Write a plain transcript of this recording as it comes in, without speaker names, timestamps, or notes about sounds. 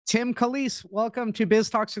Tim Calise, welcome to Biz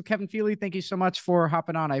Talks with Kevin Feely. Thank you so much for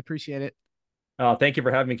hopping on. I appreciate it. Thank you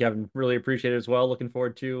for having me, Kevin. Really appreciate it as well. Looking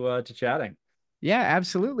forward to chatting. Yeah,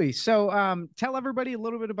 absolutely. So, tell everybody a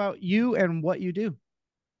little bit about you and what you do.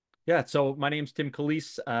 Yeah, so my name's Tim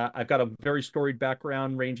Calise. I've got a very storied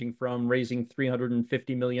background ranging from raising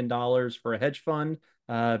 $350 million for a hedge fund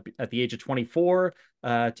at the age of 24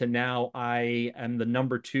 to now I am the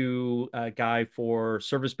number two guy for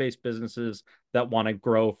service-based businesses that want to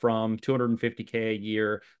grow from 250K a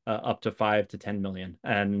year up to 5 to 10 million.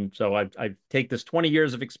 And so I take this 20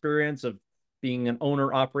 years of experience of being an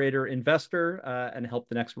owner, operator, investor, and help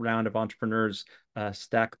the next round of entrepreneurs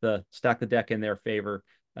stack the deck in their favor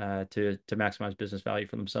to maximize business value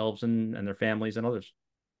for themselves and their families and others.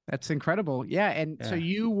 That's incredible. Yeah. And so Yeah,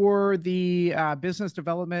 you were the head of business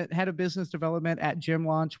development at Gym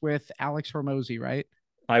Launch with Alex Harmozi, right?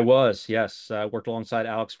 I was, yes. Worked alongside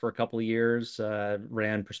Alex for a couple of years,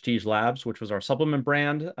 ran Prestige Labs, which was our supplement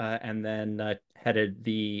brand, and then headed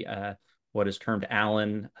the what is termed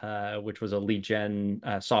Allen, which was a lead gen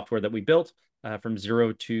software that we built from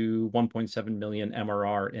 0 to 1.7 million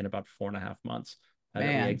MRR in about 4.5 months that we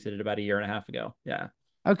Man. exited about a year and a half ago. Yeah.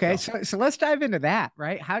 Okay. So So let's dive into that,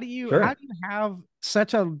 right? How sure. do you have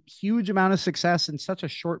such a huge amount of success in such a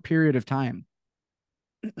short period of time?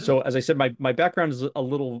 So as I said, my background is a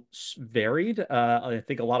little varied. I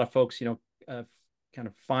think a lot of folks, kind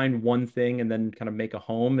of find one thing and then kind of make a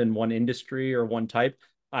home in one industry or one type.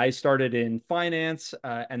 I started in finance,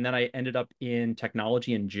 and then I ended up in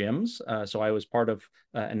technology and gyms. So I was part of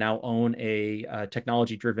and now own a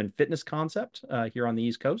technology-driven fitness concept here on the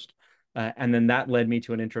East Coast. And then that led me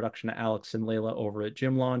to an introduction to Alex and Layla over at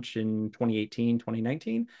Gym Launch in 2018,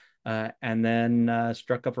 2019. And then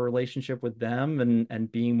struck up a relationship with them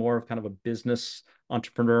and being more of kind of a business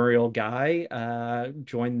entrepreneurial guy,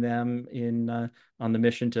 joined them in on the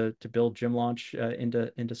mission to build Gym Launch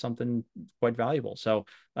into something quite valuable. So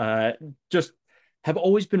just have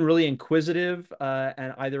always been really inquisitive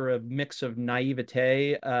and either a mix of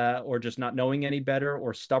naivete or just not knowing any better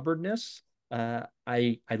or stubbornness.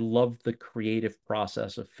 I love the creative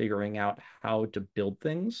process of figuring out how to build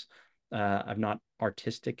things. I'm not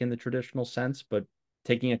artistic in the traditional sense, but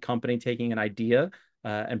taking a company, taking an idea,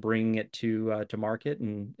 and bringing it to market,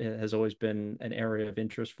 and it has always been an area of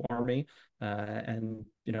interest for me. And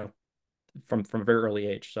from a very early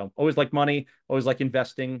age, so always like money, always like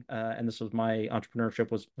investing, and this was my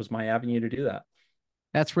entrepreneurship was my avenue to do that.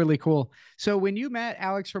 That's really cool. So when you met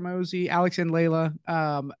Alex Harmozi, Alex and Layla,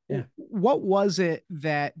 Yeah. what was it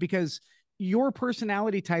that, because your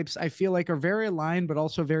personality types, I feel like are very aligned, but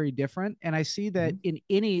also very different. And I see that Mhm. in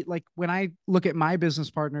any, like when I look at my business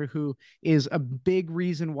partner, who is a big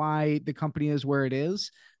reason why the company is where it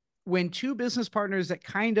is, when two business partners that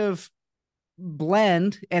kind of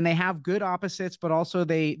blend and they have good opposites, but also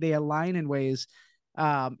they align in ways,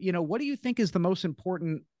 what do you think is the most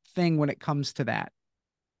important thing when it comes to that?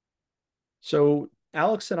 So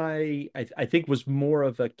Alex and I think was more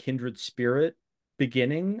of a kindred spirit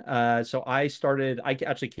beginning. So I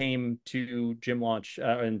actually came to Gym Launch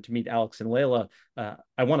and to meet Alex and Layla.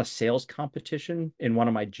 I won a sales competition in one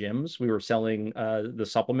of my gyms. We were selling the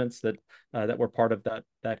supplements that were part of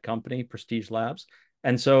that company, Prestige Labs.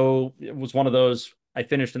 And so it was one of those. I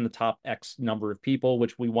finished in the top X number of people,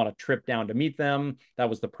 which we won a trip down to meet them. That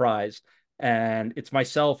was the prize. And it's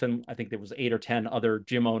myself and I think there was 8 or 10 other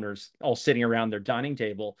gym owners all sitting around their dining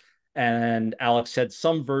table. And Alex said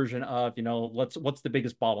some version of, what's the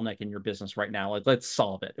biggest bottleneck in your business right now? Let's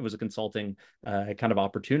solve it. It was a consulting kind of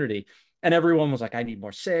opportunity. And everyone was like, I need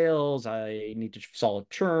more sales. I need to solve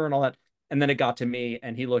churn, all that. And then it got to me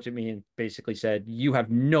and he looked at me and basically said, you have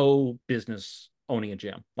no business owning a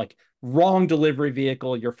gym. Like, wrong delivery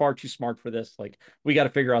vehicle. You're far too smart for this. Like, we got to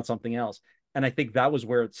figure out something else. And I think that was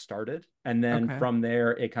where it started. And then Okay. from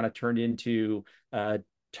there, it kind of turned into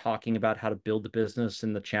talking about how to build the business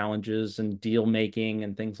and the challenges and deal making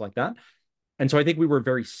and things like that. And so I think we were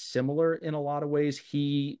very similar in a lot of ways.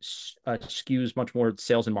 He skews much more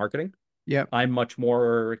sales and marketing. Yep. I'm much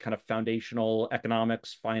more kind of foundational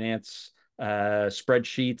economics, finance,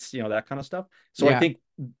 spreadsheets, that kind of stuff. So I Yeah. think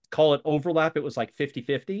call it overlap. It was like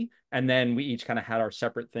 50-50. And then we each kind of had our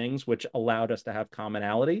separate things, which allowed us to have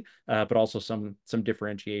commonality, but also some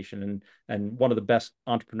differentiation. And one of the best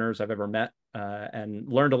entrepreneurs I've ever met, and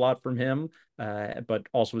learned a lot from him, but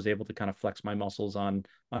also was able to kind of flex my muscles on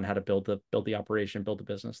how to build the operation, build the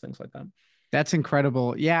business, things like that. That's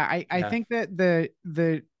incredible. Yeah, I Yeah. think that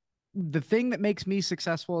the thing that makes me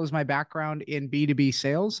successful is my background in B2B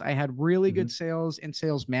sales. I had really good Mhm. sales and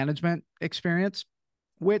sales management experience,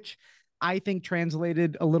 which I think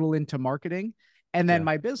translated a little into marketing. And then Yeah.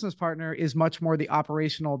 my business partner is much more the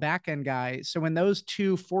operational back end guy. So when those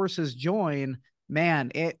two forces join,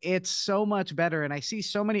 man, it's so much better. And I see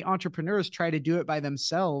so many entrepreneurs try to do it by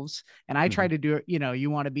themselves. And I try Mhm. to do it,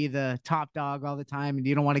 you want to be the top dog all the time and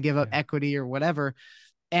you don't want to give up Yeah. equity or whatever.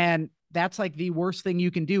 And that's like the worst thing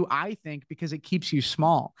you can do, I think, because it keeps you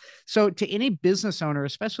small. So, to any business owner,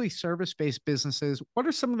 especially service based businesses, what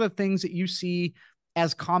are some of the things that you see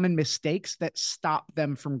as common mistakes that stop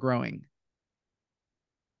them from growing?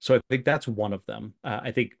 So I think that's one of them.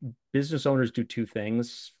 I think business owners do two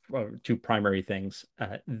things, or two primary things.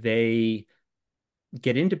 They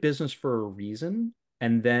get into business for a reason,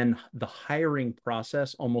 and then the hiring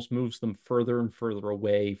process almost moves them further and further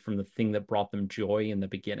away from the thing that brought them joy in the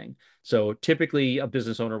beginning. So typically, a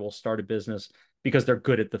business owner will start a business because they're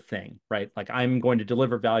good at the thing, right? Like I'm going to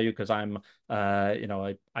deliver value because I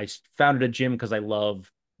founded a gym because I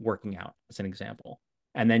love working out, as an example.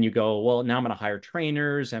 And then you go, well, now I'm going to hire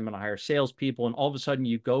trainers, I'm going to hire salespeople, and all of a sudden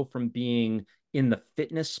you go from being in the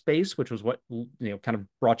fitness space, which was what kind of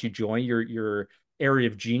brought you joy, your area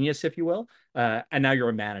of genius, if you will. And now you're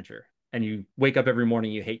a manager and you wake up every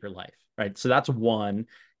morning, you hate your life, right? So that's one.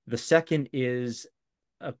 The second is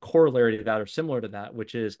a corollary to that or similar to that,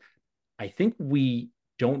 which is I think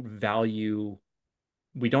don't value,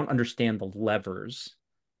 we don't understand the levers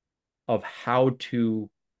of how to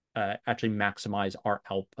actually maximize our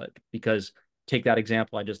output. Because take that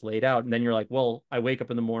example I just laid out, and then you're like, well, I wake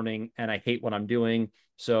up in the morning and I hate what I'm doing,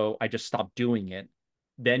 so I just stop doing it.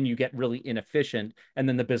 Then you get really inefficient, and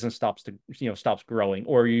then the business stops growing,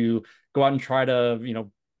 or you go out and try to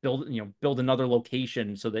build another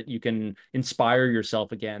location so that you can inspire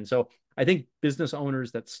yourself again. So I think business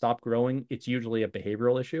owners that stop growing, it's usually a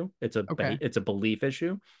behavioral issue. Okay. It's a belief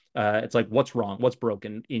issue. It's like, what's wrong? What's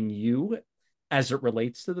broken in you as it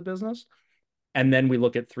relates to the business? And then we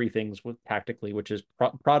look at three things tactically, which is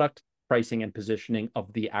product, pricing, and positioning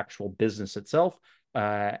of the actual business itself.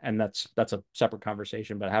 And that's a separate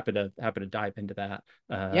conversation, but happy to dive into that.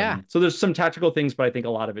 Yeah. So there's some tactical things, but I think a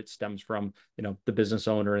lot of it stems from the business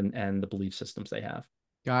owner and the belief systems they have.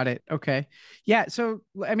 Got it. Okay. Yeah. So,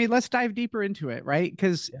 I mean, let's dive deeper into it, right?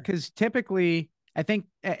 Yeah. Because typically, I think,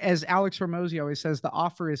 as Alex Harmozi always says, the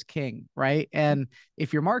offer is king, right? And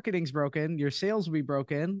if your marketing's broken, your sales will be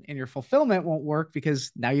broken and your fulfillment won't work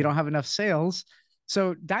because now you Yeah. don't have enough sales.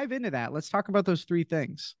 So, dive into that. Let's talk about those three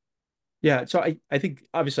things. Yeah, so I think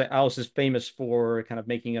obviously Alice is famous for kind of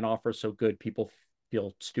making an offer so good people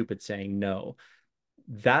feel stupid saying no.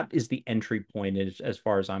 That is the entry point as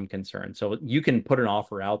far as I'm concerned. So you can put an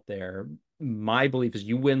offer out there. My belief is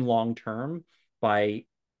you win long term by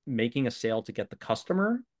making a sale to get the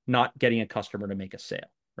customer, not getting a customer to make a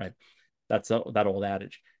sale, right? That's that old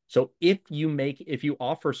adage. So if you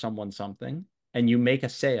offer someone something and you make a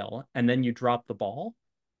sale and then you drop the ball,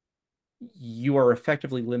 you are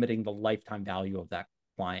effectively limiting the lifetime value of that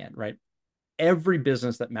client, right? Every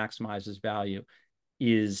business that maximizes value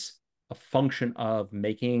is a function of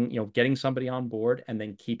getting somebody on board and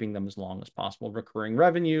then keeping them as long as possible, recurring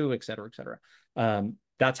revenue, et cetera, et cetera.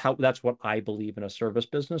 That's what I believe in a service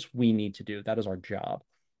business we need to do. That is our job.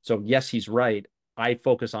 So yes, he's right. I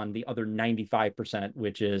focus on the other 95%,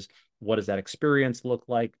 which is what does that experience look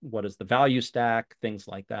like? What is the value stack? Things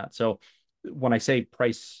like that. So when I say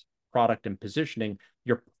price, product, and positioning,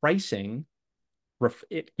 your pricing,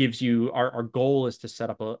 it gives you our goal is to set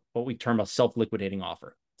up what we term a self-liquidating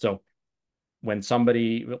offer. So when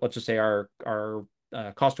somebody, let's just say our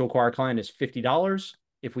cost to acquire client is $50,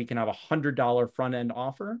 if we can have $100 front end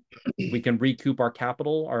offer, we can recoup our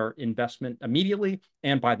capital, our investment immediately,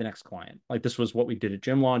 and buy the next client. Like this was what we did at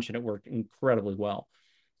Gym Launch, and it worked incredibly well.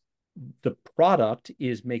 The product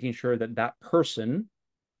is making sure that that person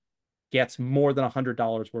gets more than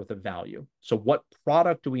 $100 worth of value. So what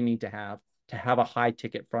product do we need to have a high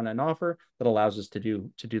ticket front end offer that allows us to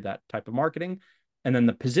do that type of marketing? And then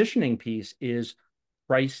the positioning piece is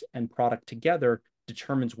price and product together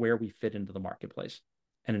determines where we fit into the marketplace.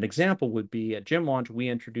 And an example would be at Gym Launch, we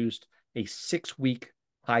introduced a 6-week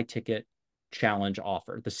high ticket challenge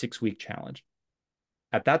offer, the 6-week challenge.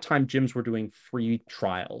 At that time, gyms were doing free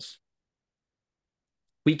trials.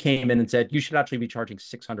 We came in and said, you should actually be charging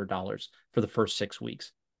 $600 for the first 6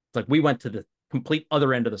 weeks. It's like we went to the complete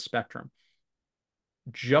other end of the spectrum.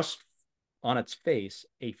 Just on its face,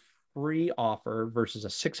 a free offer versus a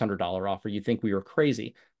 $600 offer, you think we were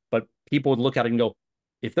crazy. But people would look at it and go,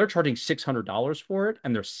 if they're charging $600 for it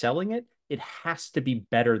and they're selling it, it has to be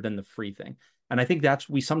better than the free thing. And I think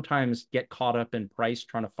we sometimes get caught up in price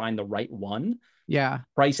trying to find the right one. Yeah.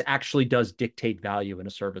 Price actually does dictate value in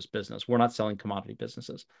a service business. We're not selling commodity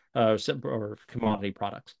businesses or commodity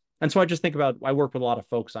products. And so I just think about, I work with a lot of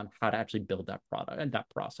folks on how to actually build that product and that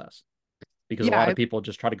process, because a Yeah, lot of people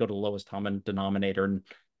just try to go to the lowest common denominator, and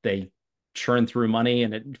they churn through money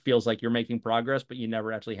and it feels like you're making progress, but you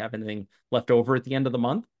never actually have anything left over at the end of the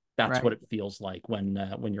month. That's what right. it feels like when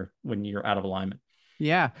you're out of alignment.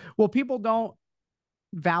 Yeah. Well, people don't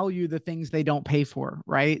value the things they don't pay for,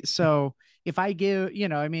 right? So if I give,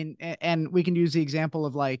 I mean, and we can use the example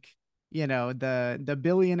of like, the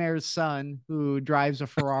billionaire's son who drives a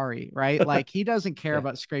Ferrari, right? Like he doesn't care Yeah.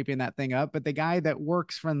 about scraping that thing up, but the guy that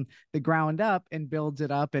works from the ground up and builds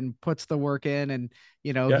it up and puts the work in, and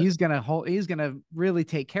Yeah. he's gonna really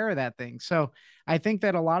take care of that thing. So I think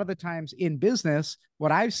that a lot of the times in business,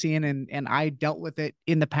 what I've seen, and I dealt with it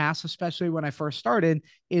in the past, especially when I first started,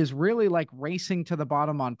 is really like racing to the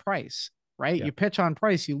bottom on price, right? Yeah. You pitch on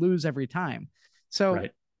price, you lose every time. So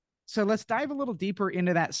Right. so let's dive a little deeper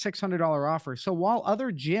into that $600 offer. So while other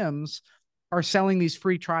gyms are selling these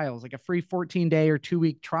free trials, like a free 14-day or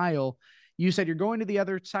 2-week trial, you said you're going to the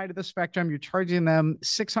other side of the spectrum. You're charging them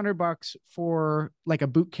 $600 for like a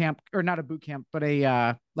boot camp, or not a boot camp, but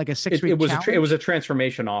a like a six It week was it was a challenge.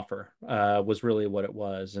 transformation offer, was really what it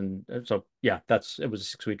was. And so, yeah, it was a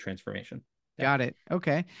 6 week transformation. Yeah. Got it.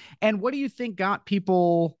 Okay. And what do you think got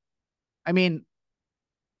people? I mean,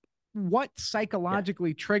 what Yeah.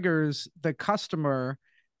 psychologically triggers the customer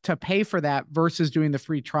to pay for that versus doing the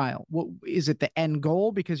free trial? What is it, the end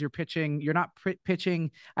goal? Because you're not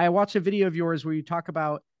pitching. I watched a video of yours where you talk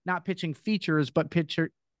about not pitching features, but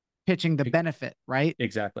pitching the benefit, right?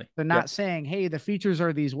 Exactly. So not Yep. saying, hey, the features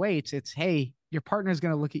are these weights. It's, hey, your partner's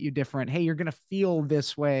going to look at you different. Hey, you're going to feel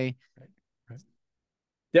this way. Right. Right.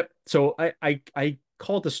 Yep. So I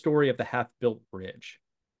call it the story of the half-built bridge,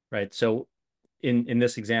 right? So in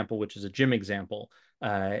this example, which is a gym example,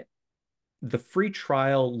 uh, the free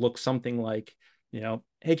trial looks something like,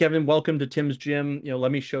 hey Kevin, welcome to Tim's gym.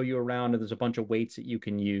 Let me show you around, and there's a bunch of weights that you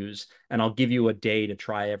can use, and I'll give you a day to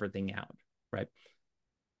try everything out, right?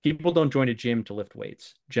 People don't join a gym to lift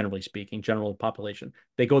weights, generally speaking, general population.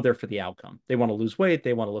 They go there for the outcome. They want to lose weight,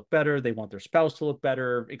 they want to look better, they want their spouse to look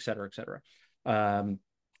better, et cetera, et cetera.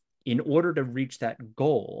 In order to reach that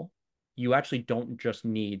goal, you actually don't just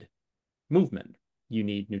need movement. You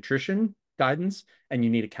need nutrition guidance, and you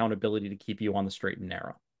need accountability to keep you on the straight and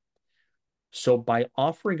narrow. So by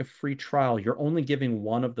offering a free trial, you're only giving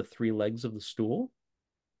one of the three legs of the stool,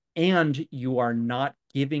 and you are not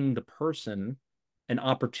giving the person an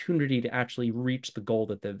opportunity to actually reach the goal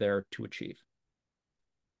that they're there to achieve.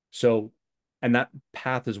 So, and that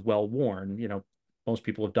path is well worn. Most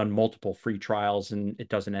people have done multiple free trials and it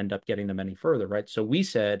doesn't end up getting them any further, right? So we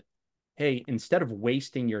said, hey, instead of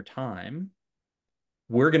wasting your time,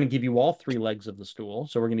 we're going to give you all three legs of the stool.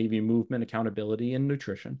 So we're going to give you movement, accountability, and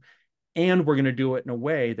nutrition. And we're going to do it in a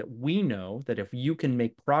way that we know that if you can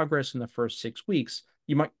make progress in the first 6 weeks,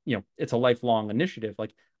 you might, it's a lifelong initiative.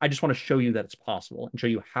 Like, I just want to show you that it's possible and show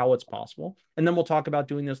you how it's possible. And then we'll talk about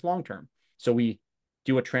doing this long term. So we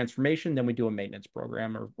do a transformation, then we do a maintenance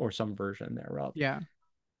program or some version thereof. Yeah.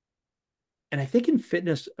 And I think in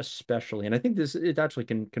fitness especially, and I think it actually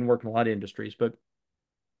can work in a lot of industries, but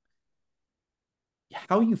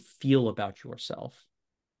how you feel about yourself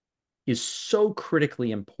is so critically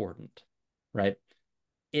important, right?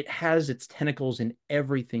 It has its tentacles in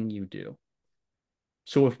everything you do.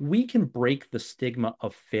 So if we can break the stigma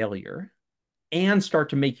of failure and start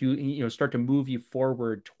to make start to move you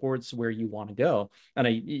forward towards where you want to go. And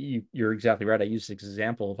you're exactly right. I use this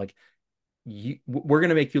example of like, we're going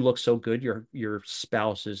to make you look so good. Your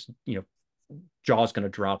spouse is, jaw's going to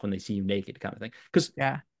drop when they see you naked, kind of thing. Because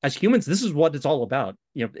Yeah. as humans, this is what it's all about.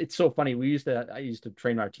 It's so funny. I used to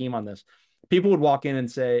train our team on this. People would walk in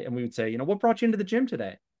and we would say, what brought you into the gym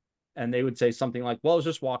today? And they would say something like, well, I was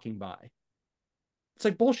just walking by. It's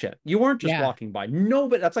like bullshit. You weren't just Yeah. walking by. No,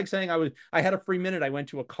 but that's like saying I had a free minute. I went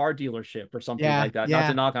to a car dealership or something Yeah. like that. Not to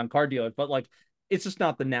Yeah. knock on car dealers, but like, it's just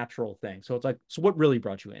not the natural thing. So it's like, so what really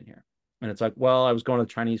brought you in here? And it's like, well, I was going to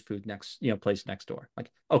the Chinese food place next door.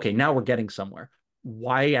 Like, okay, now we're getting somewhere. But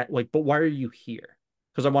why are you here?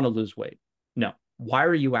 Because I want to lose weight. No. Why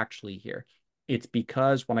are you actually here? It's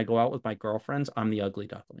because when I go out with my girlfriends, I'm the ugly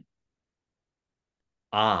duckling.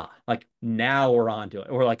 Like now we're on to it.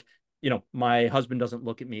 Or like, my husband doesn't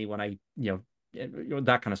look at me when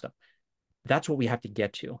that kind of stuff. That's what we have to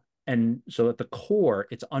get to. And so at the core,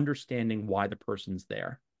 it's understanding why the person's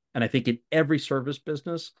there. And I think in every service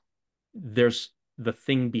business, there's the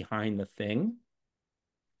thing behind the thing.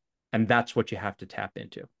 And that's what you have to tap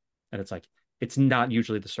into. And it's like, it's not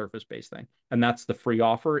usually the surface based thing. And that's the free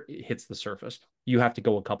offer. It hits the surface. You have to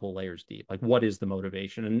go a couple layers deep. Like, what is the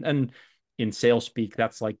motivation? And in sales speak,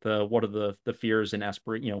 that's like what are the fears and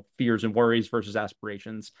fears and worries versus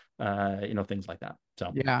aspirations, things like that.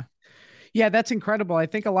 So Yeah. Yeah, that's incredible. I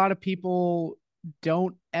think a lot of people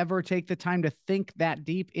don't ever take the time to think that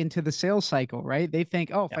deep into the sales cycle, right? They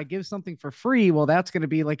think, oh, if yeah, I give something for free, well, that's going to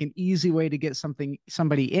be like an easy way to get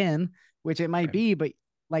somebody in, which it might right. be, but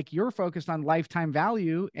like you're focused on lifetime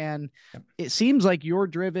value, and Yep. it seems like you're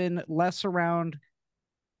driven less around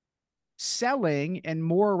selling and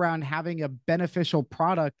more around having a beneficial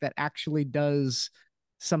product that actually does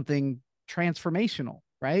something transformational,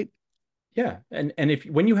 right? Yeah, and if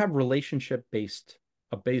when you have relationship based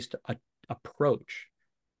approach,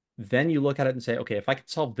 then you look at it and say, okay, if I could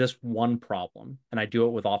solve this one problem and I do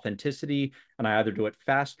it with authenticity and I either do it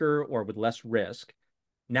faster or with less risk,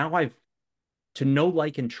 now I've to know,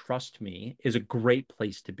 like, and trust me is a great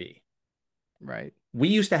place to be. Right. We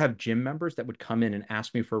used to have gym members that would come in and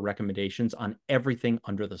ask me for recommendations on everything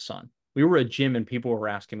under the sun. We were a gym and people were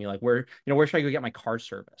asking me like, where should I go get my car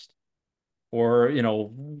serviced? Or,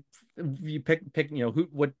 you pick,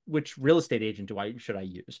 which real estate agent should I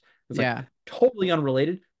use? It's like Yeah. totally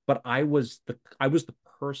unrelated, but I was the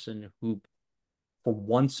person who for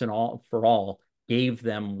once and all for all gave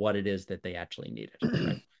them what it is that they actually needed,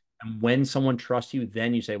 right? And when someone trusts you,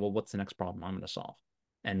 then you say, well, what's the next problem I'm going to solve?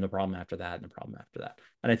 And the problem after that, and the problem after that.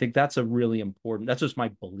 And I think that's a really important, that's just my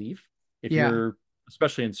belief. If Yeah. you're,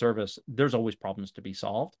 especially in service, there's always problems to be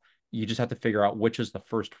solved. You just have to figure out which is the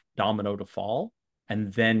first domino to fall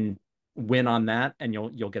and then win on that, and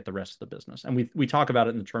you'll get the rest of the business. And we talk about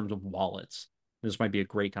it in the terms of wallets. This might be a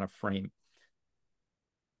great kind of frame.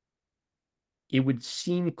 It would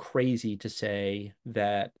seem crazy to say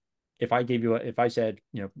that if I said,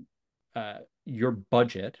 your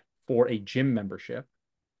budget for a gym membership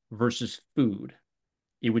versus food,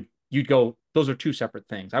 you'd go, those are two separate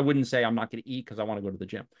things. I wouldn't say I'm not going to eat because I want to go to the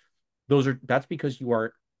gym. That's because you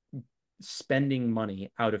are spending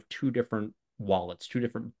money out of two different wallets, two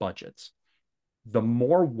different budgets. The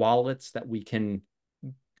more wallets that we can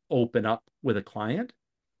open up with a client,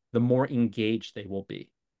 the more engaged they will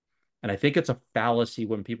be. And I think it's a fallacy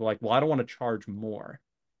when people are like, well, I don't want to charge more.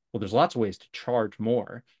 Well, there's lots of ways to charge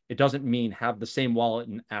more. It doesn't mean have the same wallet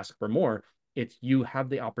and ask for more. It's you have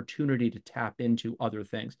the opportunity to tap into other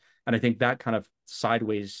things. And I think that kind of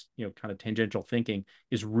sideways, kind of tangential thinking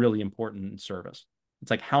is really important in service. It's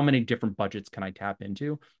like, how many different budgets can I tap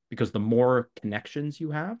into? Because the more connections you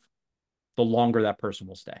have, the longer that person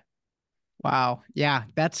will stay. Wow. Yeah,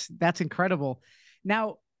 that's incredible.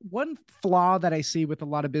 Now, one flaw that I see with a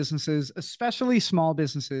lot of businesses, especially small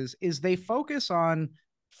businesses, is they focus on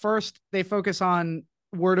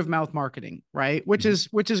word of mouth marketing, right? Which is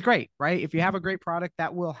great, right? If you have a great product,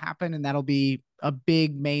 that will happen and that'll be a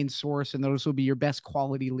big main source and those will be your best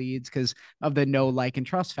quality leads because of the know, like, and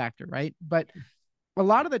trust factor, right? But a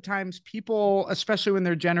lot of the times people, especially when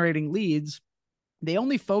they're generating leads, they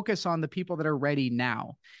only focus on the people that are ready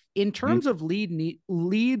now. In Mhm. terms of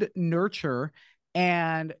lead nurture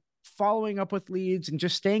and following up with leads and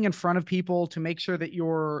just staying in front of people to make sure that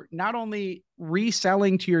you're not only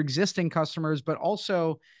reselling to your existing customers, but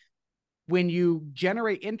also when you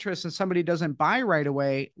generate interest and somebody doesn't buy right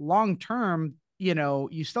away, long term,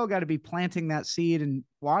 you still got to be planting that seed and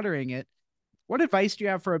watering it. What advice do you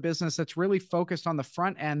have for a business that's really focused on the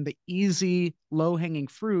front end, the easy, low hanging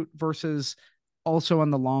fruit versus also on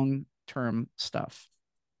the long term stuff?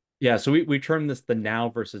 Yeah, so we term this the now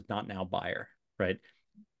versus not now buyer, right?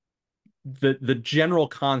 The general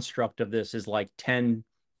construct of this is like 10,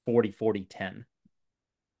 40, 40, 10.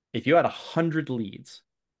 If you had 100 leads,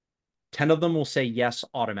 10 of them will say yes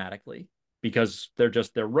automatically because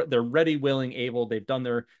they're ready, willing, able,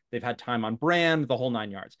 they've had time on brand, the whole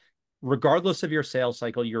 9 yards. Regardless of your sales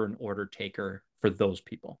cycle, you're an order taker for those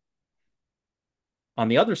people. On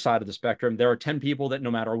the other side of the spectrum, there are 10 people that no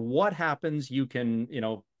matter what happens, you can,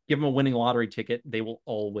 give them a winning lottery ticket, they will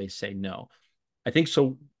always say no. I think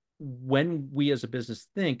so. When we as a business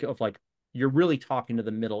think of, like, you're really talking to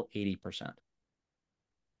the middle 80%,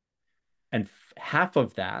 and half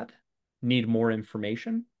of that need more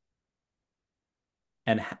information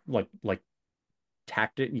and like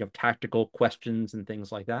tactical questions and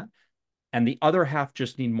things like that, and the other half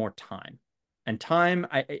just need more time. And time,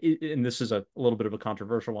 and this is a little bit of a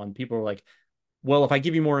controversial one. People are like, well, if I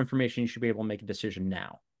give you more information, you should be able to make a decision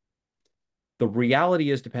now. The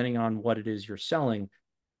reality is, depending on what it is you're selling,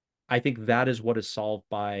 I think that is what is solved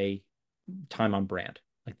by time on brand.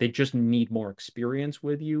 Like, they just need more experience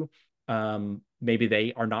with you. Maybe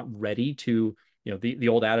they are not ready to, the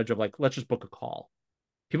old adage of like, let's just book a call.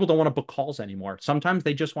 People don't want to book calls anymore. Sometimes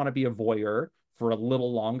they just want to be a voyeur for a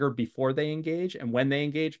little longer before they engage. And when they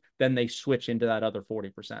engage, then they switch into that other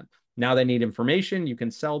 40%. Now they need information, you can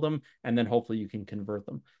sell them, and then hopefully you can convert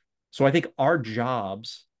them. So I think our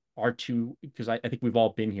jobs are to, because I think we've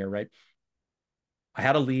all been here, right? I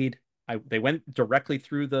had a lead. They went directly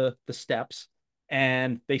through the steps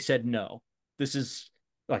and they said no. This is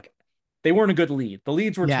like, they weren't a good lead. The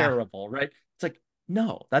leads were Yeah. terrible, right? It's like,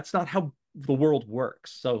 no, that's not how the world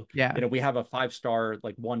works. So, Yeah. we have a 5-star,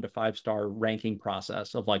 like 1 to 5-star ranking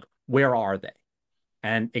process of like, where are they?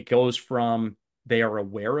 And it goes from they are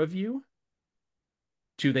aware of you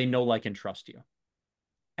to they know, like, and trust you.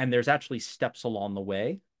 And there's actually steps along the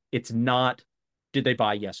way. It's not, did they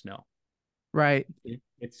buy? Yes, no. Right.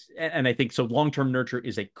 And I think so. Long-term nurture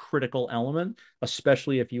is a critical element,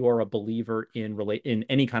 especially if you are a believer in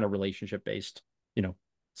any kind of relationship-based,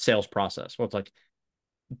 sales process. Well, it's like,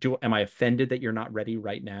 am I offended that you're not ready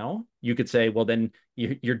right now? You could say, well, then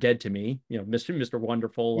you're dead to me, Mr.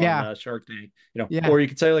 Wonderful on Yeah. Shark Tank, Yeah. or you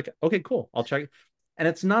could say like, okay, cool, I'll check. And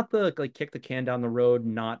it's not the like kick the can down the road,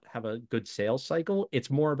 not have a good sales cycle. It's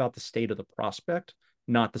more about the state of the prospect,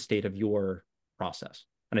 not the state of your process.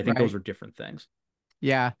 And I think those Right. are different things.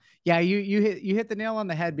 Yeah. Yeah. You hit the nail on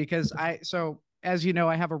the head because so as you know,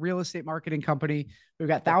 I have a real estate marketing company. We've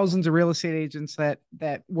got thousands of real estate agents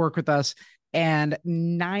that work with us, and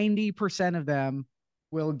 90% of them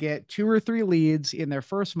will get 2 or 3 leads in their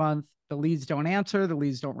first month. The leads don't answer, the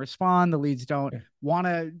leads don't respond, the leads don't want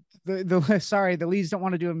to the leads don't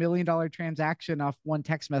want to do $1 million transaction off one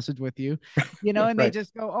text message with you, and they Right.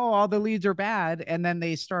 just go, oh, all the leads are bad. And then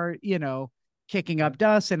they start, kicking up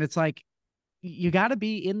dust. And it's like, you got to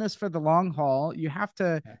be in this for the long haul. You have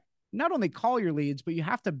to not only call your leads, but you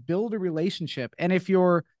have to build a relationship. And if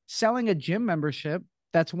you're selling a gym membership,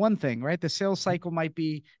 that's one thing, right? The sales cycle might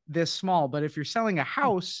be this small, but if you're selling a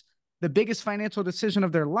house, the biggest financial decision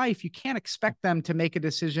of their life, you can't expect them to make a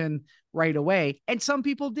decision right away. And some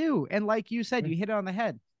people do. And like you said, you hit it on the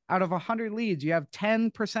head. Out of 100 leads, you have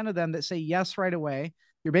 10% of them that say yes right away.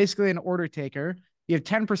 You're basically an order taker. You have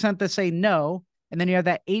 10% that say no, and then you have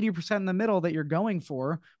that 80% in the middle that you're going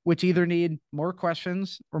for, which either need more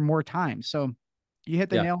questions or more time. So you hit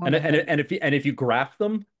the Yeah. nail on And the and head. if you graph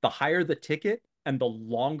them, the higher the ticket and the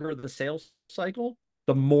longer the sales cycle,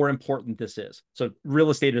 the more important this is. So real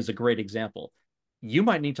estate is a great example. You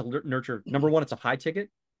might need to nurture, number one, it's a high ticket,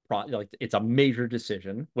 like it's a major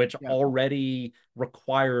decision, which Yeah. already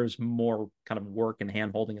requires more kind of work and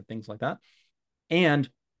hand holding and things like that. And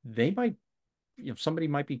they might, somebody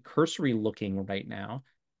might be cursory looking right now.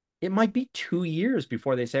 It might be 2 years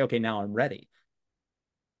before they say, okay, now I'm ready.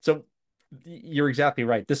 So you're exactly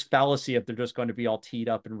right. This fallacy of they're just going to be all teed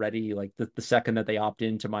up and ready, like the second that they opt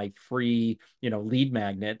into my free, lead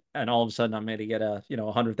magnet, and all of a sudden I'm going to get a,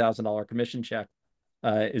 $100,000 commission check,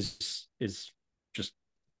 is just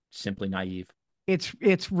simply naive.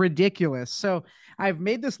 It's ridiculous. So I've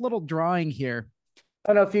made this little drawing here.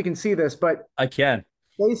 I don't know if you can see this, but I can.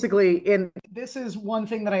 basically, and this is one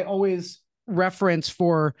thing that I always reference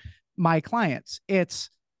for my clients. Can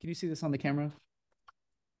you see this on the camera?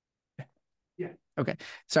 Yeah. Okay.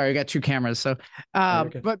 Sorry, I got 2 cameras. So,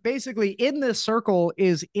 but basically, in this circle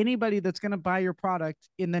is anybody that's going to buy your product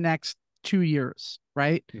in the next 2 years,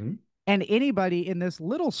 right? Mm-hmm. And anybody in this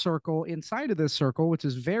little circle inside of this circle, which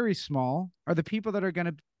is very small, are the people that are going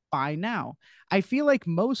to buy now. I feel like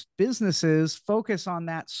most businesses focus on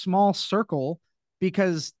that small circle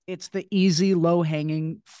because it's the easy, low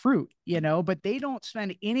hanging fruit, but they don't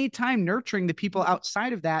spend any time nurturing the people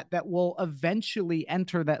outside of that that will eventually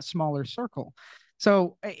enter that smaller circle.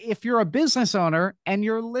 So if you're a business owner and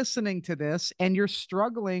you're listening to this and you're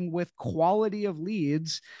struggling with quality of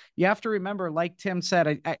leads, you have to remember, like Tim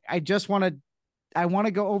said, I just I want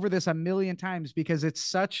to go over this a million times because it's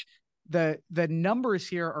such the numbers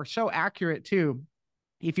here are so accurate too.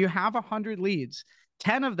 If you have 100 leads,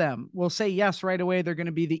 10 of them will say yes right away. They're going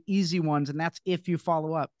to be the easy ones. And that's if you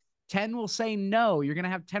follow up. 10 will say no. You're going to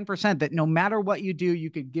have 10% that no matter what you do,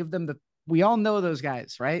 you could give them we all know those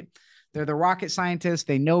guys, right? They're the rocket scientists.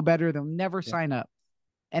 They know better. They'll never sign up.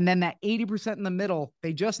 And then that 80% in the middle,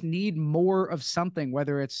 they just need more of something,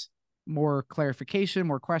 whether it's more clarification,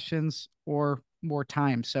 more questions, or more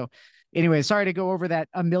time. So anyway, sorry to go over that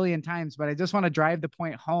a million times, but I just want to drive the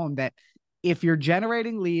point home that if you're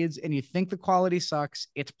generating leads and you think the quality sucks,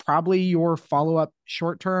 it's probably your follow-up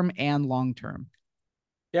short-term and long-term.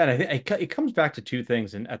 Yeah. And I think it comes back to two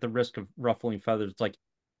things. And at the risk of ruffling feathers, it's like,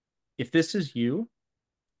 if this is you,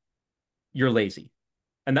 you're lazy.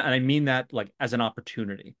 And I mean that like as an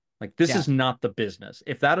opportunity. Like this Yeah. is not the business.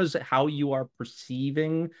 If that is how you are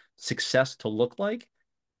perceiving success to look like,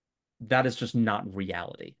 that is just not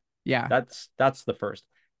reality. Yeah. That's the first.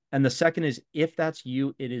 And the second is, if that's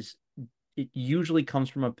you, it usually comes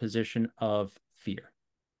from a position of fear.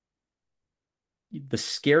 The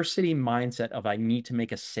scarcity mindset of I need to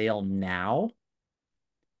make a sale now,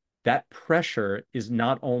 that pressure is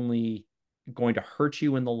not only going to hurt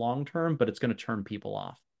you in the long term, but it's going to turn people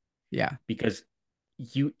off. Yeah. Because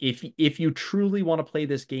if you truly want to play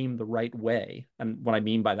this game the right way, and what I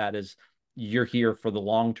mean by that is you're here for the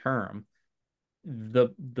long term, the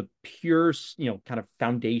pure, kind of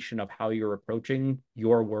foundation of how you're approaching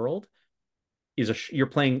your world is you're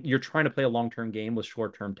trying to play a long-term game with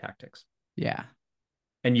short-term tactics, Yeah.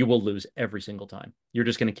 and you will lose every single time. You're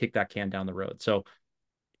just going to kick that can down the road. So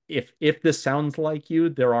if this sounds like you,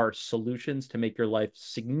 there are solutions to make your life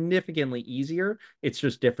significantly easier. It's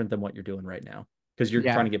just different than what you're doing right now because you're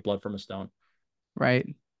trying Yeah. to get blood from a stone. Right.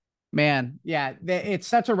 Man, yeah, it's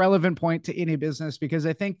such a relevant point to any business, because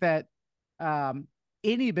I think that um,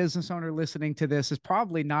 any business owner listening to this is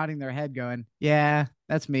probably nodding their head going, yeah,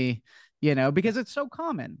 that's me, because it's so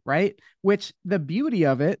common, right? Which the beauty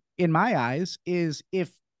of it, in my eyes, is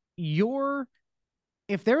if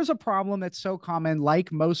there's a problem that's so common,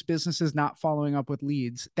 like most businesses not following up with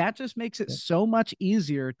leads, that just makes it so much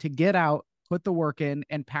easier to get out, put the work in,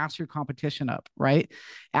 and pass your competition up, right?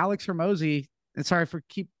 Alex Harmozi, and sorry for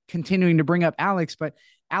keep continuing to bring up Alex, but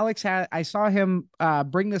I saw him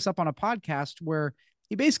bring this up on a podcast where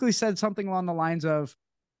he basically said something along the lines of,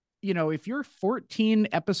 if you're 14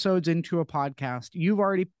 episodes into a podcast, you've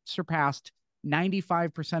already surpassed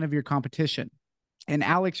 95% of your competition. And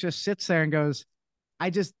Alex just sits there and goes,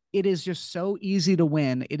 it is just so easy to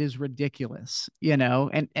win. It is ridiculous,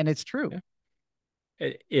 and it's true.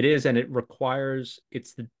 Yeah. It is, and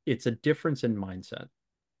it's a difference in mindset.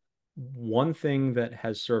 One thing that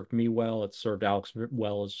has served me well, it's served Alex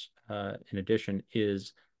well as in addition,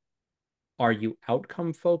 is, are you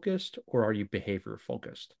outcome focused or are you behavior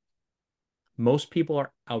focused? Most people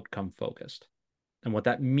are outcome focused. And what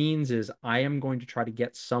that means is I am going to try to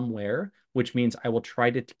get somewhere, which means I will try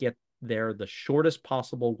to get there the shortest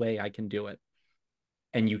possible way I can do it.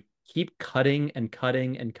 And you keep cutting and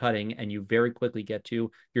cutting and cutting, and you very quickly get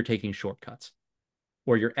to you're taking shortcuts,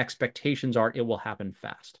 or your expectations are it will happen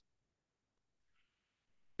fast.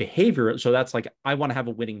 Behavior, so that's like, I want to have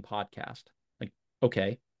a winning podcast. Like,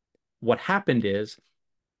 okay, what happened is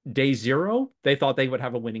day 0, they thought they would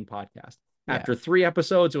have a winning podcast. Yeah. After 3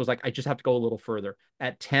 episodes, it was like, I just have to go a little further.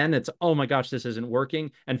 At 10, it's, oh my gosh, this isn't working.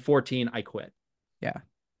 And 14, I quit. Yeah.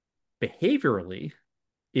 Behaviorally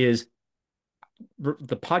is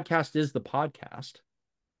the podcast is the podcast.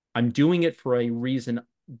 I'm doing it for a reason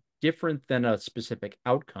different than a specific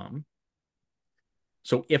outcome.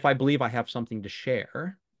 So if I believe I have something to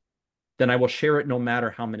share, then I will share it no matter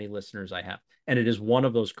how many listeners I have. And it is one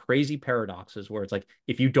of those crazy paradoxes where it's like,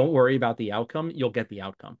 if you don't worry about the outcome, you'll get the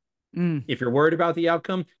outcome. Mm. If you're worried about the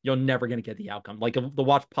outcome, you're never going to get the outcome. Like the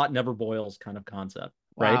watch pot never boils kind of concept,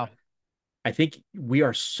 right? Wow. I think we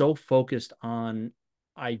are so focused on,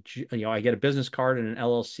 I get a business card and an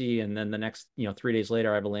LLC, and then the next, 3 days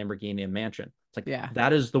later, I have a Lamborghini and mansion. It's like, Yeah.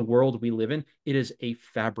 that is the world we live in. It is a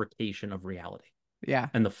fabrication of reality. Yeah.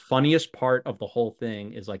 And the funniest part of the whole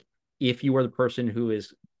thing is, like, if you are the person who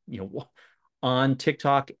is, on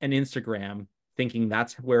TikTok and Instagram thinking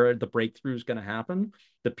that's where the breakthrough is going to happen,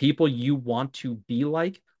 the people you want to be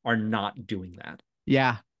like are not doing that.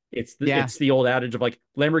 Yeah. It's the old adage of, like,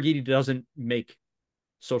 Lamborghini doesn't make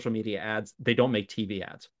social media ads. They don't make TV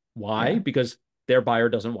ads. Why? Yeah. Because their buyer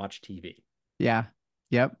doesn't watch TV. Yeah.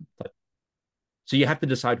 Yep. So you have to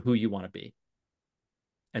decide who you want to be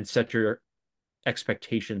and set your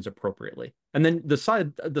expectations appropriately. And then the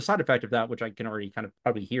side effect of that, which I can already kind of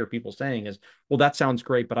probably hear people saying, is, well, that sounds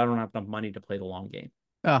great, but I don't have enough money to play the long game.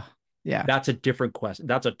 Oh, yeah. That's a different question.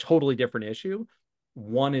 That's a totally different issue.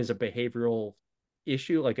 One is a behavioral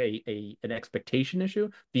issue, like an expectation issue.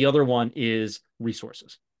 The other one is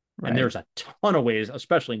resources. Right. And there's a ton of ways,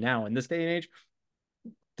 especially now in this day and age,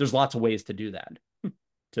 there's lots of ways to do that,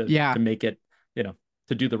 to make it,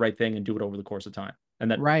 to do the right thing and do it over the course of time.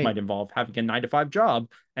 And that might involve having a 9-to-5 job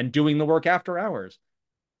and doing the work after hours.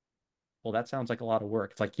 Well, that sounds like a lot of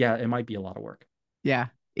work. It's like, yeah, it might be a lot of work. Yeah.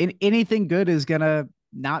 Anything good is going to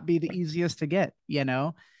not be the easiest to get,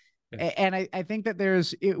 Yeah. And I think that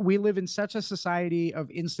we live in such a society of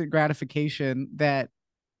instant gratification that,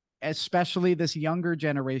 especially this younger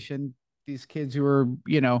generation, these kids who are,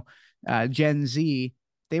 Gen Z,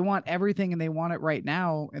 they want everything and they want it right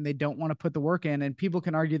now, and they don't want to put the work in. And people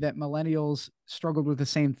can argue that millennials struggled with the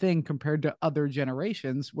same thing compared to other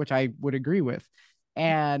generations, which I would agree with.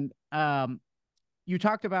 And you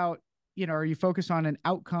talked about are you focused on an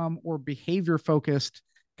outcome or behavior focused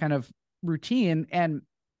kind of routine? And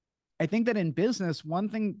I think that in business, one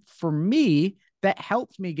thing for me that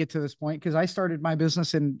helped me get to this point, because I started my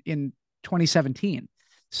business in 2017.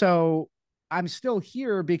 So I'm still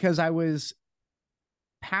here because I was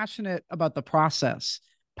passionate about the process,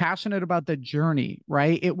 passionate about the journey,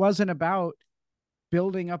 right? It wasn't about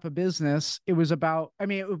building up a business. It was about, I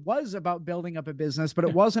mean, it was about building up a business, but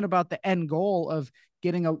it wasn't about the end goal of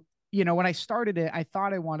getting a, when I started it, I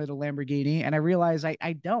thought I wanted a Lamborghini and I realized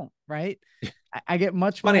I don't, right? I get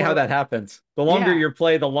much Funny how more. that happens. The longer Yeah. you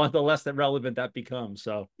play, the less that relevant that becomes.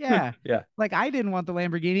 So Yeah. yeah. Like I didn't want the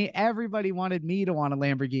Lamborghini. Everybody wanted me to want a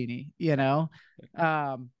Lamborghini.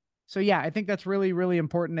 Um, so yeah, I think that's really, really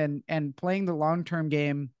important. And playing the long-term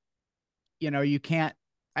game, you can't,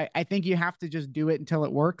 I think you have to just do it until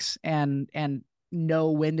it works and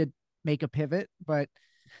know when to make a pivot. But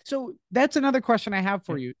so that's another question I have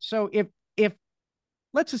for you. So if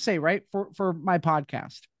let's just say, right, for my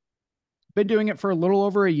podcast, been doing it for a little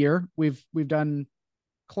over a year. We've done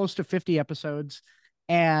close to 50 episodes,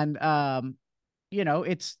 and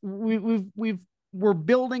it's we're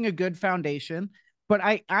building a good foundation. But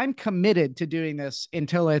I'm committed to doing this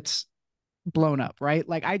until it's blown up, right?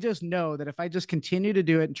 Like I just know that if I just continue to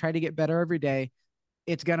do it and try to get better every day,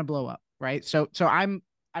 it's gonna blow up, right? So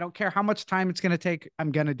I don't care how much time it's gonna take,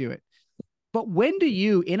 I'm gonna do it. But when do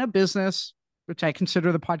you in a business, which I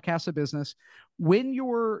consider the podcast a business, when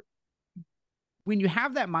you're when you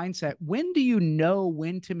have that mindset, when do you know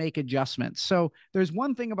when to make adjustments? So there's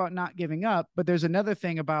one thing about not giving up, but there's another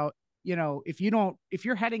thing about, if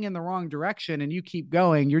you're heading in the wrong direction and you keep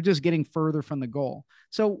going, you're just getting further from the goal.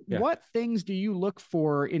 So Yeah. what things do you look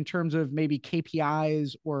for in terms of maybe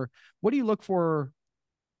KPIs, or what do you look for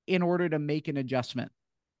in order to make an adjustment?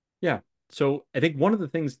 Yeah. So I think one of the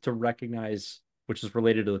things to recognize, which is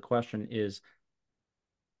related to the question, is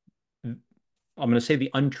I'm going to say the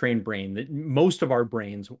untrained brain, that most of our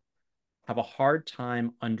brains have a hard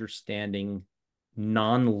time understanding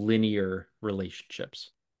non-linear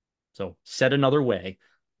relationships. So said another way,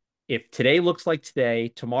 if today looks like today,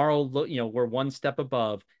 tomorrow, we're one step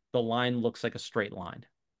above, the line looks like a straight line,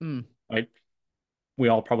 Mm. right? We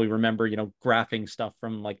all probably remember, graphing stuff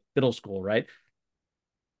from like middle school, right?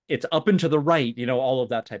 It's up and to the right, all of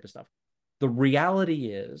that type of stuff. The reality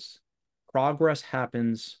is progress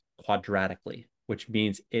happens quadratically, which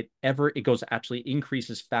means it goes actually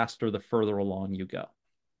increases faster the further along you go.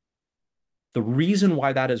 The reason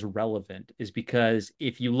why that is relevant is because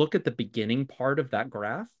if you look at the beginning part of that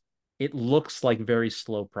graph, it looks like very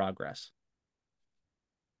slow progress.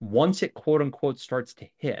 Once it quote unquote starts to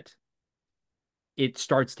hit, it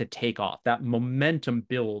starts to take off. That momentum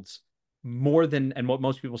builds more than, and what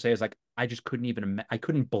most people say is like, I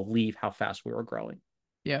couldn't believe how fast we were growing.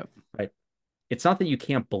 Yeah. Right. It's not that you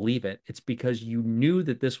can't believe it. It's because you knew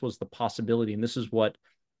that this was the possibility and this is what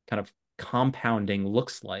kind of compounding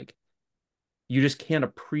looks like. You just can't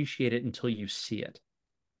appreciate it until you see it.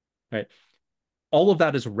 Right. All of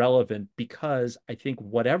that is relevant because I think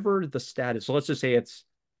whatever the stat is, so let's just say it's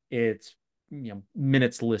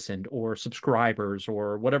minutes listened or subscribers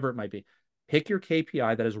or whatever it might be. Pick your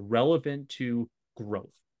KPI that is relevant to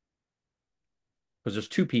growth. Because there's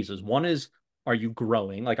two pieces. One is, are you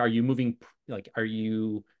growing? Like, are you moving? Like,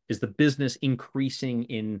 is the business increasing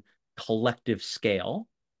in collective scale,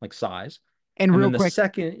 like size? And And real then the quick,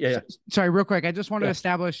 second, yeah, yeah, sorry, real quick, I just want to yeah.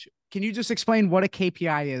 establish, can you just explain what a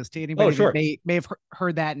KPI is to Oh, anybody that sure. may have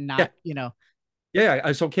heard that and Yeah. not,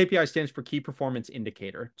 Yeah. So KPI stands for key performance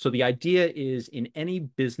indicator. So the idea is in any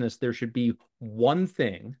business, there should be one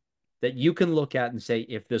thing that you can look at and say,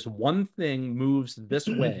 if this one thing moves this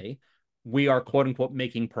way, we are quote unquote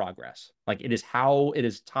making progress. Like it is how it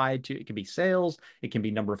is tied to, it can be sales, it can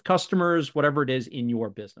be number of customers, whatever it is in your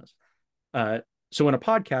business. Uh, so in a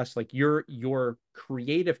podcast, like your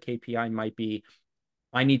creative KPI might be,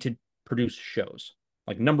 I need to produce shows.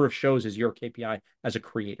 Like number of shows is your KPI as a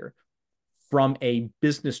creator. From a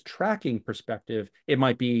business tracking perspective, it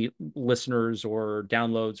might be listeners or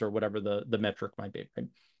downloads or whatever the metric might be. Right?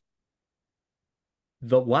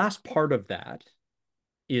 The last part of that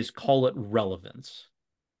is call it relevance.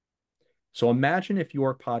 So imagine if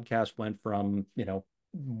your podcast went from,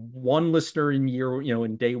 one listener in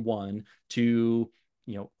in day one to,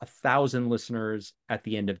 1,000 listeners at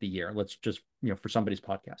the end of the year. Let's just, for somebody's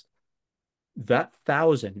podcast. That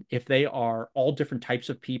 1,000, if they are all different types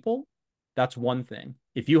of people, that's one thing.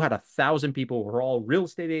 If you had 1,000 people who were all real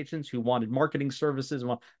estate agents who wanted marketing services,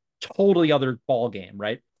 and totally other ball game,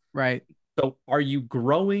 right? right. So are you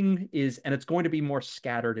growing and it's going to be more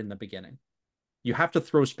scattered in the beginning. You have to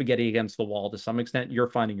throw spaghetti against the wall to some extent. You're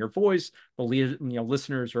finding your voice. The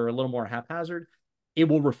listeners are a little more haphazard. It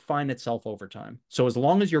will refine itself over time. So as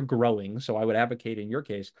long as you're growing, so I would advocate in your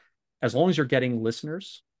case, as long as you're getting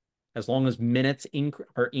listeners, as long as minutes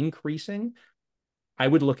are increasing, I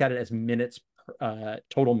would look at it as minutes,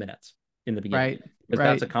 total minutes in the beginning, Right. because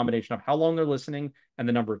that's a combination of how long they're listening and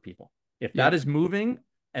the number of people. If that is moving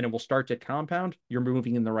and it will start to compound, you're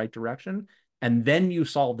moving in the right direction. And then you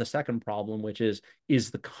solve the second problem, which is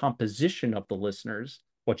the composition of the listeners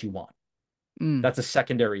what you want? That's a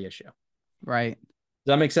secondary issue. Right.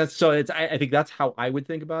 Does that make sense? So I think that's how I would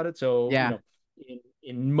think about it. So, Yeah.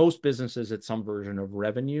 In most businesses, it's some version of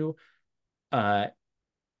revenue.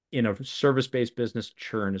 In a service-based business,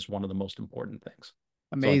 churn is one of the most important things.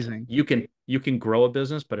 Amazing. So like you can grow a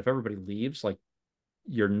business, but if everybody leaves, like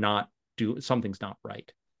something's not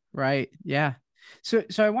right. Right. Yeah. So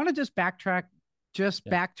I want to just backtrack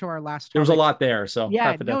back to our last topic. There was a lot there. So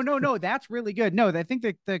yeah, no, that's really good. No, I think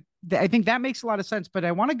I think that makes a lot of sense, but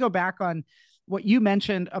I want to go back on what you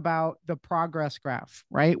mentioned about the progress graph,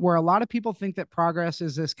 right? Where a lot of people think that progress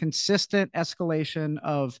is this consistent escalation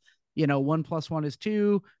of, 1 + 1 is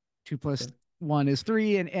 2, 2 + 1 is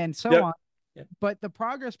 3, and so on. Yep. But the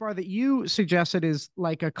progress bar that you suggested is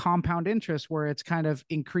like a compound interest where it's kind of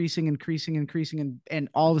increasing, and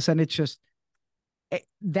all of a sudden it's just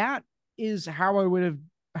that is how I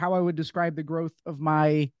would describe the growth of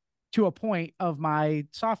to a point of my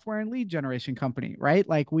software and lead generation company, right?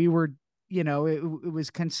 Like we were, it was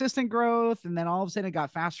consistent growth, and then all of a sudden it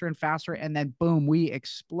got faster and faster, and then boom, we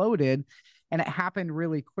exploded, and it happened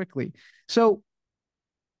really quickly. So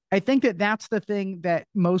I think that that's the thing that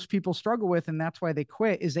most people struggle with, and that's why they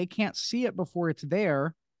quit, is they can't see it before it's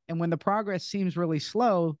there. And when the progress seems really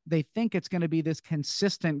slow, they think it's going to be this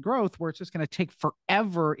consistent growth where it's just going to take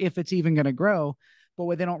forever if it's even going to grow. But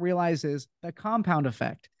what they don't realize is the compound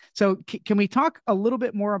effect. So can we talk a little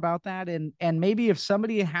bit more about that? And maybe if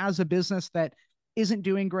somebody has a business that isn't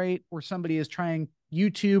doing great, or somebody is trying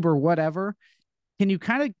YouTube or whatever, can you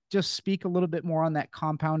kind of just speak a little bit more on that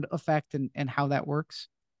compound effect and how that works?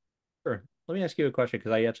 Sure. Let me ask you a question,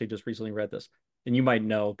 because I actually just recently read this, and you might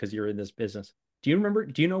know because you're in this business. Do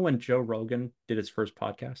you know when Joe Rogan did his first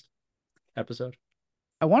podcast episode?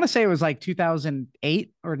 I want to say it was like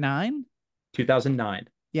 2008 or 9. 2009.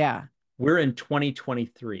 Yeah. We're in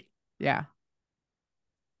 2023. Yeah.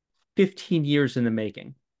 15 years in the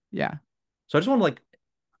making. Yeah. So I just want to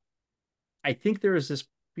I think there is this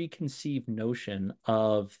preconceived notion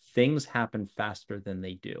of things happen faster than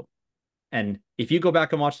they do. And if you go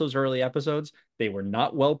back and watch those early episodes, they were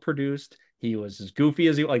not well produced. He was as goofy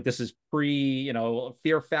as this is pre,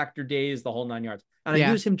 Fear Factor days, the whole 9 yards. And I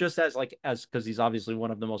use him just as because he's obviously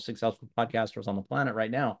one of the most successful podcasters on the planet right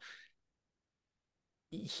now.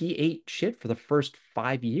 He ate shit for the first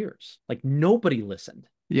 5 years. Like nobody listened.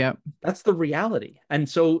 Yeah. That's the reality. And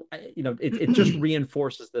so, it just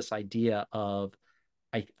reinforces this idea of,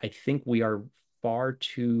 I think we are far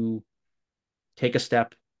too take a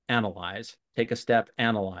step, analyze, take a step,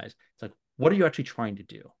 analyze. It's like, what are you actually trying to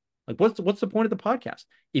do? Like, what's the point of the podcast?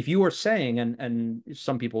 If you are saying, and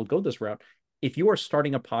some people go this route, if you are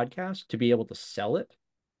starting a podcast to be able to sell it,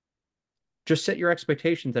 just set your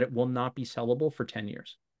expectations that it will not be sellable for 10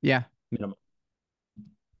 years. Yeah. Minimum.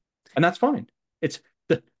 And that's fine.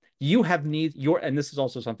 You have needs, and this is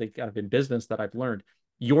also something kind of in business that I've learned.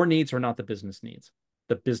 Your needs are not the business needs,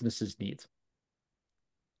 the business's needs.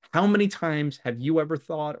 How many times have you ever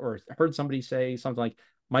thought or heard somebody say something like,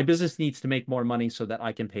 my business needs to make more money so that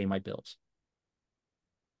I can pay my bills?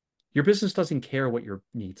 Your business doesn't care what your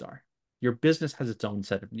needs are. Your business has its own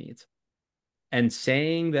set of needs. And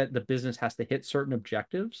saying that the business has to hit certain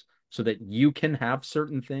objectives so that you can have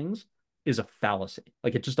certain things is a fallacy.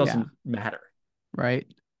 Like it just doesn't matter. Right.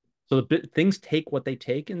 So things take what they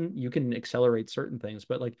take, and you can accelerate certain things.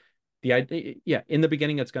 But the idea, in the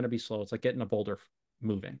beginning, it's going to be slow. It's like getting a boulder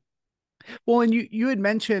moving. Well, and you had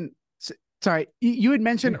mentioned, sorry, you had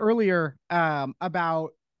mentioned earlier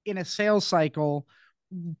about in a sales cycle,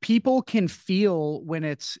 people can feel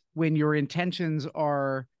when your intentions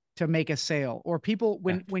are to make a sale, or people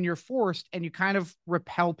when you're forced and you kind of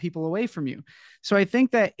repel people away from you. So I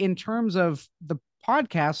think that in terms of the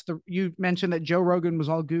podcast, you mentioned that Joe Rogan was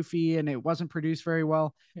all goofy and it wasn't produced very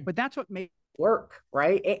well, but that's what made it work,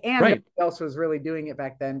 right? And nobody else was really doing it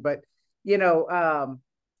back then. But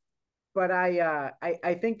but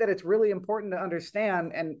I think that it's really important to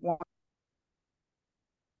understand, and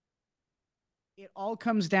it all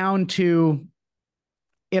comes down to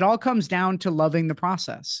loving the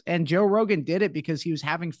process. And Joe Rogan did it because he was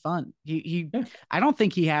having fun. I don't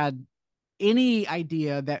think he had any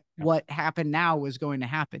idea that what happened now was going to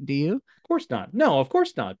happen. Do you? Of course not. No, of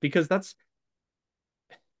course not. Because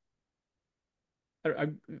if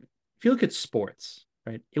you look at sports,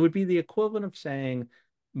 right, it would be the equivalent of saying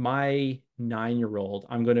my 9-year-old,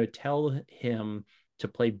 I'm going to tell him to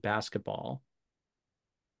play basketball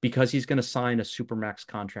because he's going to sign a supermax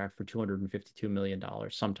contract for $252 million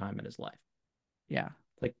sometime in his life. Yeah.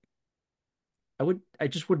 Like, I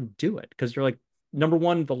just wouldn't do it because you're like, number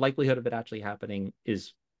one, the likelihood of it actually happening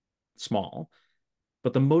is small,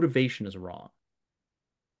 but the motivation is wrong.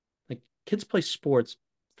 Like, kids play sports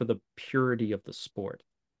for the purity of the sport.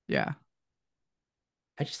 Yeah.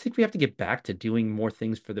 I just think we have to get back to doing more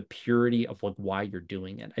things for the purity of like why you're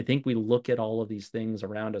doing it. I think we look at all of these things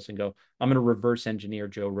around us and go, I'm going to reverse engineer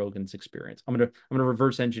Joe Rogan's experience. I'm going to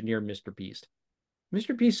reverse engineer Mr. Beast.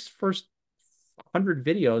 Mr. Beast's first 100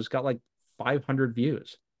 videos got like 500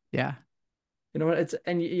 views. Yeah. You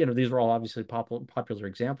know, these were all obviously popular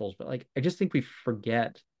examples, but like, I just think we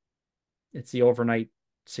forget it's the overnight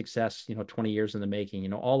success, 20 years in the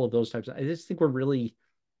making, all of those types I just think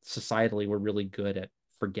societally, we're really good at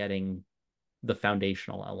forgetting the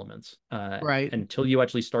foundational elements. Right. Until you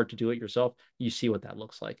actually start to do it yourself, you see what that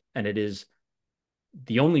looks like. And it is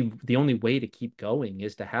the only way to keep going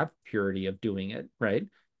is to have purity of doing it, right?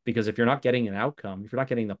 Because if you're not getting an outcome, if you're not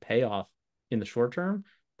getting the payoff in the short term,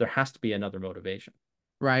 there has to be another motivation.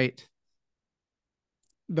 Right.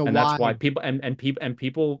 The And that's why why.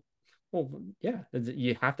 people, well, yeah,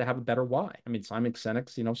 you have to have a better why. I mean, Simon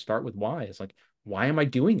Sinek's, start with why. It's like, why am I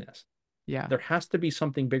doing this? Yeah. There has to be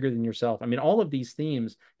something bigger than yourself. I mean, all of these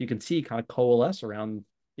themes you can see kind of coalesce around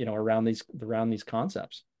these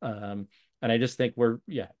concepts. And I just think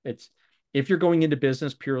it's if you're going into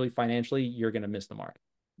business purely financially, you're going to miss the mark.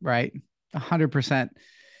 Right. 100%.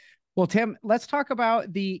 Well, Tim, let's talk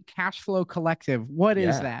about the Cash Flow Collective. What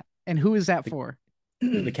is Yeah. that? And who is that for?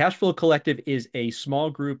 The Cash Flow Collective is a small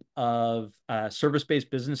group of service-based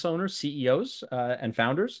business owners, CEOs, and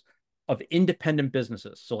founders of independent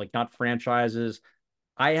businesses. So like not franchises.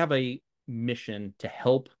 I have a mission to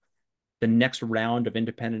help the next round of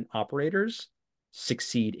independent operators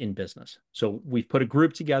succeed in business. So we've put a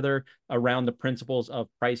group together around the principles of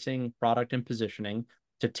pricing, product, and positioning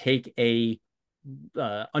to take a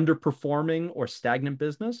underperforming or stagnant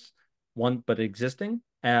business, one but existing,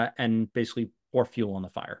 and basically pour fuel on the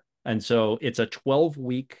fire. And so it's a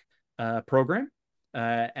 12-week program.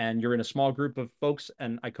 And you're in a small group of folks,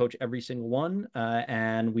 and I coach every single one.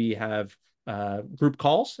 And we have group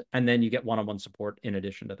calls, and then you get one-on-one support in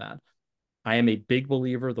addition to that. I am a big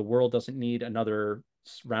believer the world doesn't need another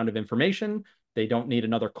round of information. They don't need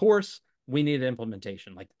another course. We need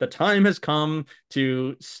implementation. Like the time has come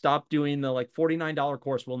to stop doing the like $49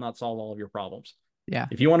 course will not solve all of your problems. Yeah.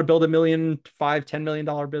 If you want to build $1 million, $5, $10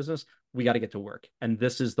 million business, we got to get to work. And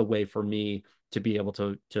this is the way for me to be able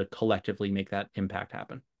to collectively make that impact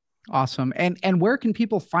happen. Awesome. And where can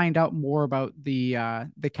people find out more about the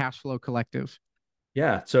Cash Flow Collective?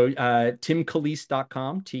 Yeah. So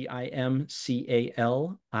timcalise.com,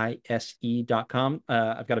 TIMCALISE.com.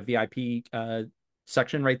 I've got a VIP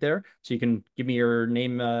section right there. So you can give me your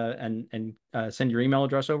name and send your email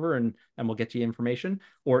address over and we'll get you information.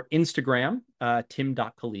 Or Instagram,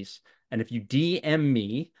 tim.calise. And if you DM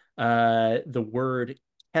me the word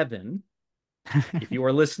Kevin, if you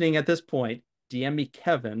are listening at this point, DM me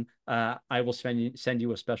Kevin. I will send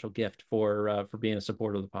you a special gift for being a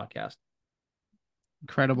supporter of the podcast.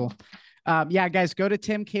 Incredible. Yeah, guys, go to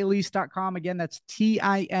timcalise.com. Again, that's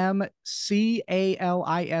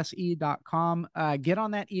TIMCALISE.com. Get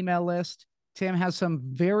on that email list. Tim has some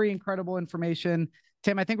very incredible information.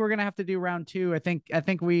 Tim, I think we're gonna have to do round two. I think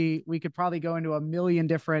we could probably go into a million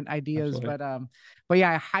different ideas, but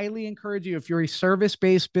yeah, I highly encourage you if you're a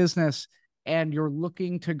service-based business and you're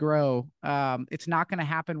looking to grow, it's not going to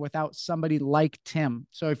happen without somebody like Tim.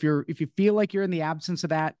 So if you feel like you're in the absence of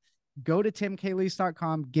that, go to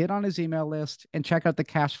timcalise.com, get on his email list, and check out the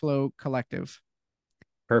Cash Flow Collective.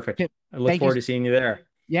 Perfect. I look forward to seeing you there.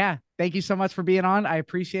 Yeah. Thank you so much for being on. I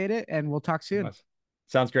appreciate it. And we'll talk soon.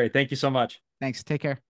 Sounds great. Thank you so much. Thanks. Take care.